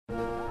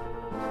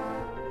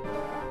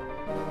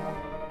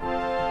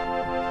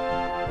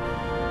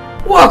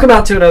Welcome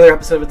out to another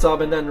episode of It's All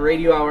Been Done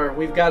Radio Hour.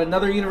 We've got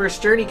another universe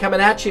journey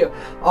coming at you.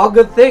 All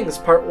Good Things,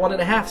 part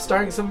 1.5,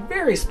 starring some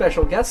very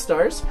special guest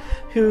stars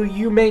who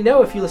you may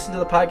know if you listen to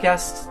the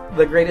podcast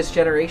The Greatest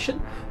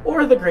Generation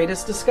or The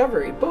Greatest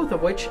Discovery, both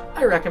of which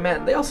I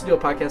recommend. They also do a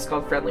podcast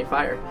called Friendly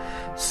Fire.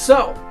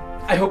 So,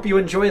 I hope you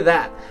enjoy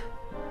that.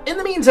 In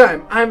the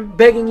meantime, I'm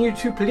begging you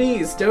to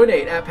please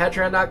donate at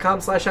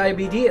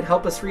patreon.com/IABD and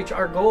help us reach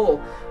our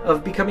goal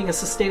of becoming a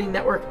sustaining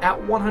network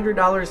at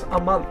 $100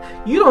 a month.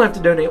 You don't have to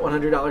donate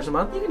 $100 a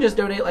month. You can just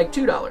donate like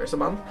 $2 a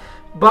month.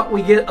 But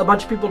we get a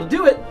bunch of people to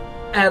do it,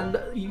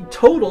 and you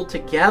total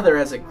together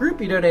as a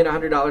group, you donate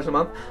 $100 a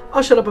month.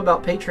 I'll shut up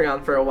about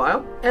Patreon for a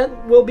while, and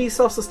we'll be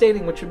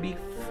self-sustaining, which would be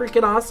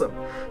freaking awesome.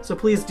 So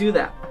please do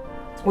that.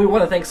 We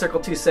want to thank Circle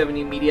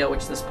 270 Media,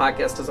 which this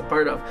podcast is a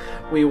part of.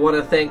 We want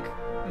to thank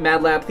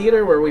MadLab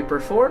Theater, where we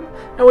perform,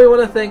 and we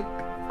want to thank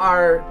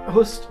our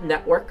host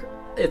network,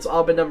 It's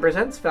All Been Done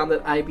Presents, found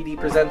at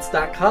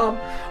IABDpresents.com.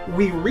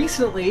 We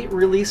recently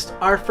released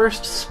our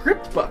first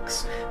script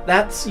books.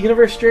 That's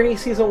Universe Journey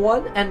Season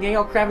 1 and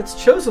Daniel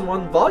Kravitz's Chosen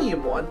One,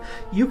 Volume 1.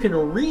 You can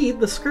read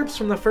the scripts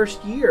from the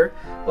first year,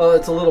 well,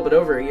 it's a little bit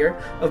over a year,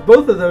 of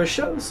both of those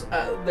shows.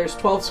 There's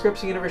 12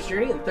 scripts of Universe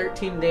Journey and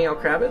 13 Daniel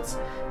Kravitz.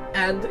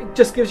 And it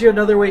just gives you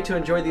another way to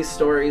enjoy these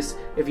stories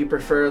if you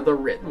prefer the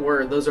written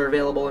word. Those are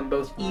available in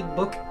both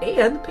ebook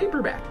and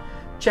paperback.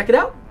 Check it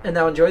out, and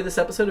now enjoy this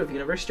episode of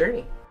Universe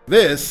Journey.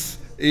 This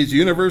is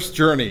Universe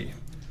Journey.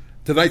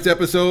 Tonight's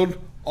episode,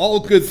 All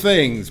Good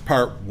Things,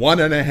 Part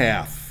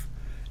 1.5.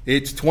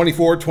 It's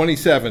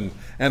 24:27,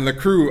 and the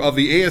crew of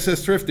the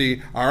ASS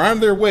Thrifty are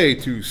on their way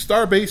to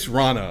Starbase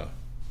Rana.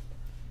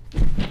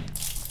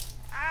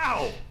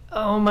 Ow!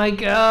 Oh my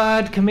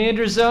god,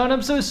 Commander Zone,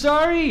 I'm so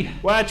sorry!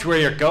 Watch where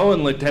you're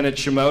going, Lieutenant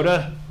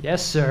Shimoda.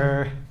 Yes,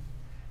 sir.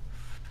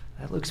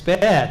 That looks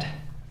bad.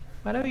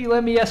 Why don't you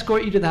let me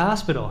escort you to the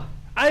hospital?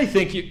 I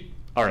think you...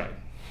 Alright.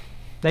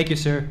 Thank you,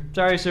 sir.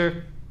 Sorry,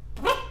 sir.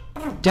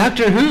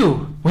 Doctor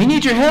Who, we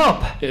need your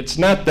help! It's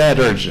not that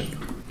urgent.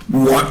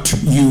 What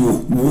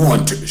you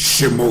want,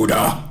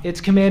 Shimoda? It's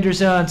Commander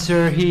Zone,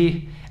 sir.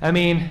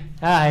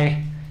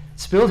 I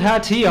spilled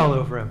hot tea all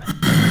over him.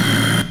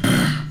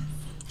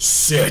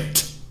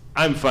 Sit.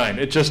 I'm fine.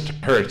 It just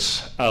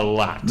hurts a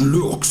lot.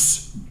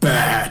 Looks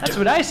bad. That's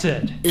what I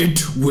said.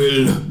 It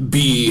will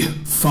be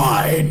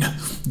fine.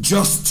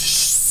 Just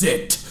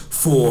sit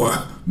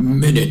for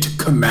minute,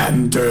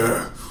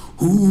 Commander.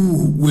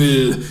 Who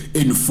will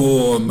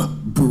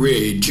inform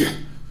Bridge?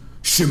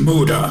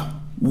 Shimoda,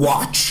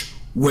 watch.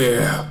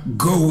 We're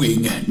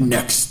going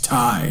next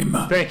time.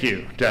 Thank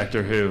you,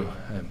 Doctor Who.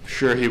 I'm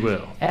sure he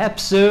will.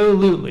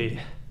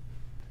 Absolutely.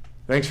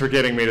 Thanks for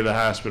getting me to the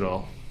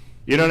hospital.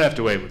 You don't have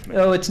to wait with me.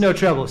 Oh, it's no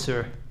trouble,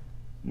 sir.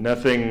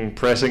 Nothing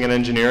pressing in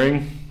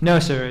engineering? No,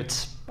 sir.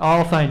 It's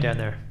all fine down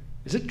there.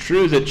 Is it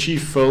true that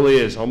Chief Foley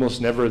is almost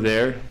never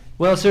there?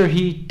 Well, sir,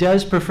 he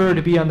does prefer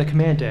to be on the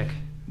command deck.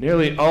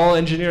 Nearly all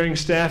engineering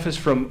staff is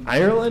from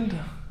Ireland?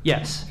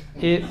 Yes.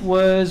 It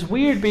was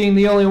weird being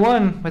the only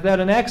one without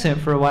an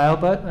accent for a while,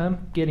 but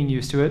I'm getting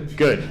used to it.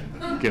 Good.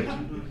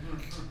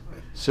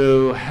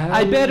 So how...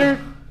 I'd better...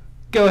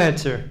 Go ahead,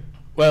 sir.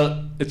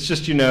 Well, it's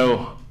just,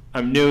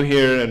 I'm new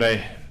here and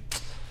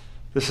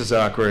This is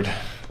awkward.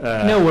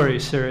 No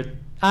worries, sir.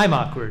 I'm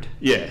awkward.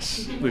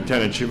 Yes,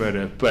 Lieutenant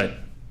Shimoda, but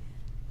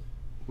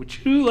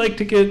would you like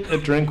to get a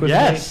drink with me?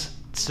 Yes,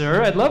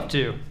 sir, I'd love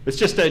to. It's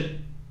just I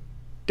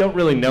don't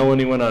really know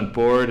anyone on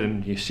board,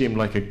 and you seem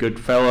like a good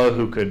fellow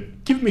who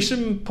could give me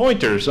some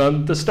pointers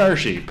on the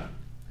Starship.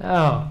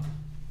 Oh,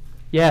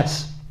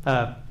 yes,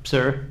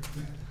 sir.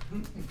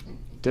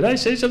 Did I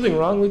say something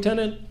wrong,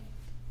 Lieutenant?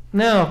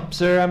 No,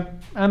 sir,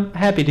 I'm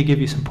happy to give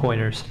you some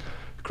pointers.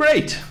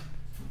 Great.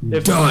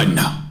 Done.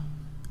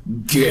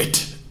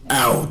 Get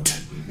out.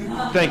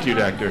 Thank you,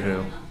 Doctor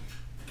Who.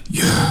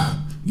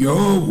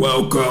 You're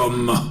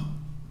welcome.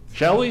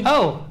 Shall we?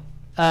 Oh,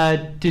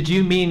 did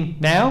you mean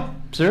now,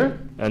 sir?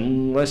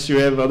 Unless you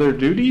have other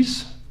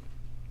duties?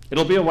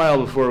 It'll be a while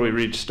before we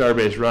reach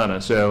Starbase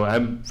Rana, so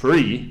I'm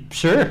free.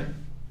 Sure.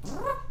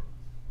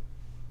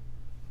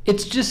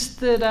 It's just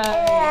that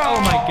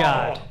Oh my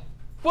god.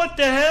 What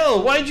the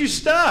hell? Why'd you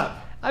stop?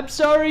 I'm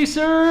sorry,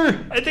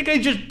 sir. I think I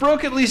just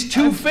broke at least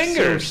two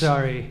fingers. So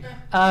sorry.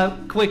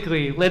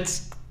 Quickly,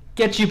 let's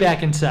get you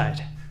back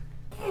inside.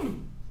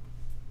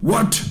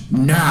 What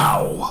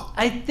now?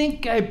 I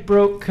think I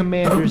broke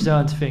Commander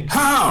Zon's finger.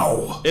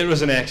 How? It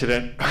was an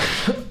accident.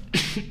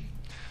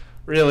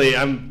 Really,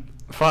 I'm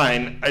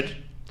fine.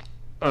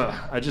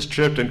 I just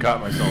tripped and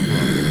caught myself.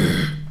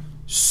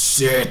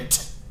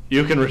 Sit.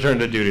 You can return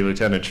to duty,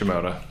 Lieutenant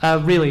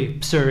Shimoda.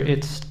 Really, sir,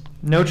 it's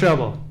no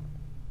trouble.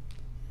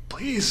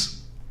 Please.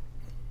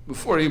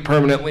 Before you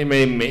permanently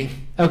maim me.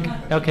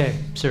 Okay,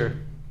 sir.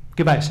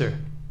 Goodbye, sir.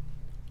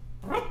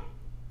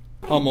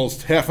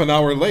 Almost half an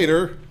hour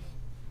later.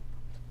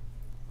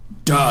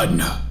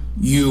 Done.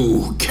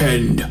 You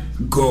can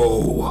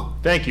go.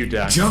 Thank you,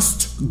 Doc.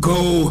 Just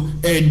go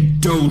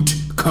and don't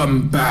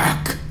come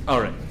back.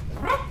 All right.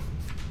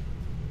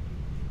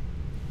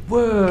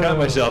 Whoa. Caught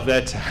myself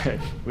that time.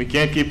 We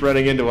can't keep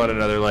running into one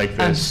another like this.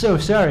 I'm so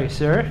sorry,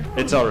 sir.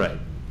 It's all right.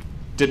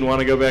 Didn't want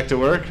to go back to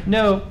work?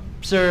 No,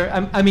 sir.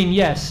 I mean,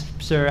 yes,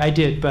 sir, I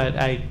did, but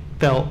I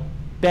felt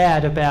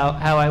bad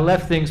about how I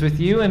left things with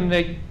you, and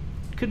I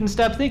couldn't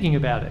stop thinking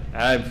about it.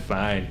 I'm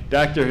fine.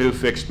 Doctor Who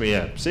fixed me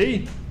up.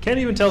 See? Can't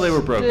even tell they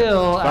were broken.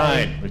 Still,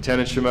 Fine.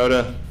 Lieutenant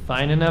Shimoda.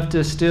 Fine enough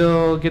to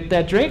still get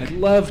that drink? I'd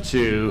love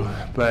to,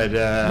 but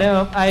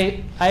No,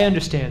 I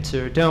understand,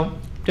 sir. Don't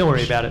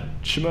worry about it.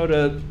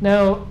 Shimoda,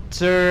 No,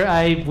 sir,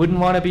 I wouldn't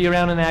want to be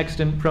around an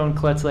accident-prone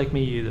klutz like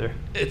me either.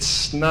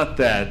 it's not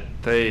that.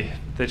 They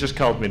just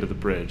called me to the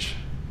bridge.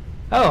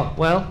 Oh,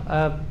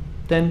 well,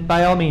 then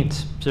by all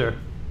means, sir.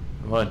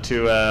 Want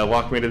to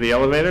walk me to the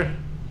elevator?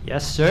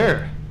 Yes,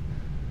 sir.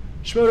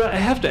 Shimoda, I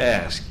have to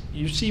ask.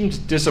 You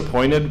seemed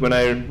disappointed when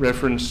I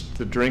referenced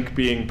the drink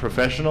being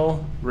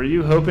professional. Were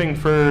you hoping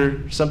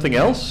for something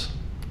else?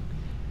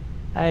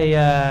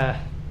 It's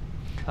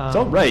It's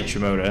all right,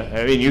 Shimoda.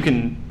 I mean, you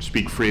can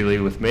speak freely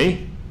with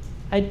me.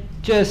 I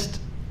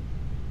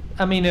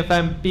mean, if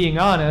I'm being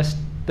honest,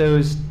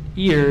 those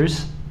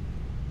ears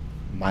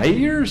My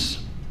ears?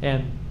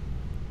 and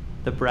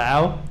the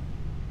brow,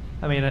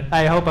 I mean,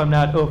 I hope I'm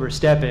not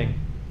overstepping,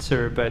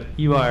 sir, but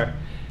you are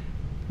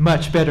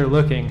much better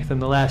looking than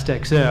the last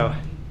XO.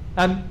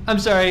 I'm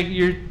sorry,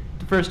 you're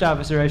the first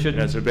officer. I shouldn't.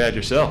 You're not so bad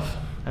yourself.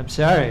 I'm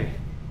sorry.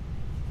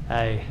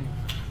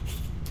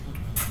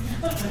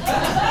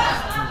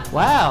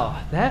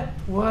 Wow, that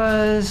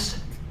was.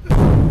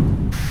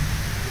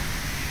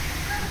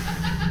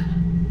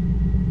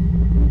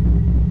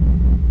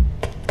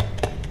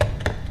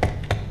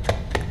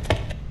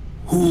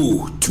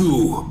 Who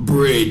to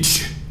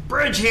bridge?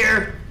 Bridge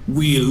here.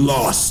 We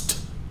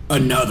lost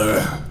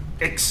another.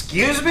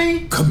 Excuse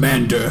me?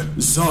 Commander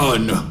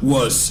Zahn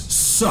was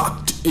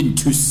sucked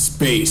into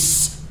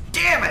space.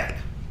 Damn it!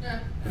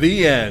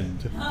 The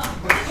end.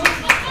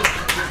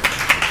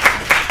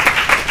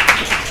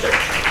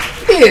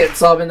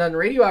 It's All Been Done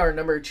Radio Hour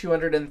number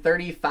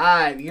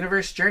 235,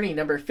 Universe Journey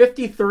number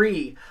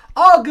 53,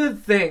 All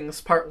Good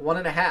Things, Part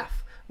 1.5,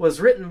 was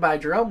written by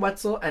Jerome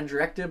Wetzel and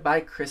directed by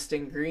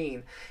Kristin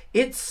Green.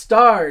 It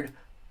starred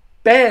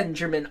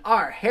Benjamin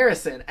Ahr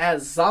Harrison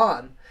as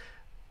Zahn,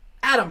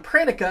 Adam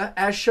Pranica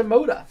as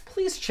Shimoda.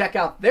 Please check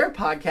out their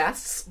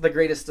podcasts, The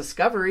Greatest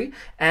Discovery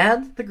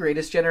and The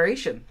Greatest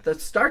Generation, the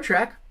Star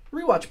Trek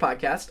Rewatch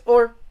Podcast,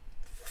 or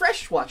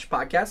Fresh Watch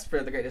Podcast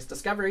for The Greatest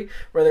Discovery,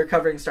 where they're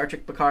covering Star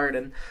Trek Picard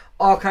and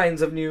all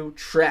kinds of new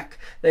Trek.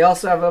 They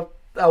also have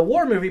a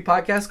war movie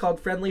podcast called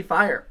Friendly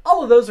Fire.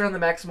 All of those are on the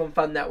Maximum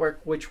Fun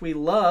Network, which we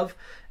love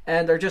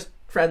and are just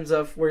friends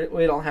of. We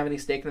don't have any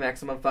stake in the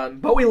Maximum Fun,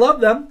 but we love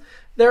them.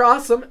 They're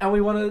awesome, and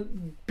we want a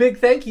big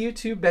thank you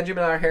to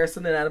Benjamin Ahr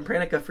Harrison and Adam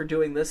Pranica for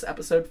doing this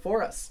episode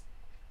for us.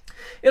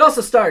 It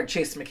also starred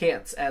Chase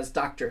McCants as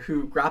Doctor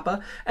Who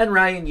Grappa and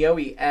Ryan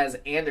Yohe as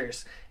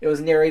Anders. It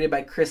was narrated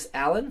by Chris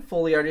Allen,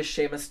 Foley artist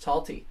Seamus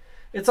Talty.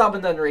 It's All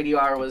Been Done Radio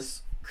Hour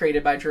was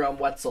created by Jerome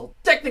Wetzel.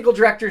 Technical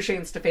director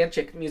Shane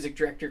Stefanchik, music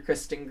director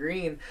Kristin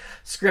Green,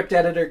 script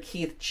editor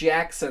Keith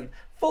Jackson,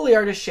 Foley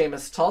artist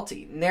Seamus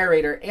Talty,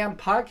 narrator and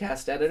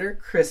podcast editor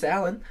Chris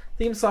Allen,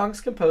 theme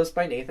songs composed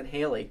by Nathan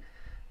Haley.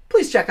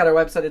 Please check out our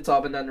website,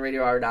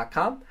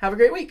 itsallbeendoneradiohour.com. Have a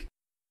great week.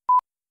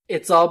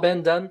 It's All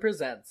Been Done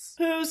presents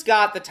Who's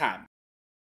got the time?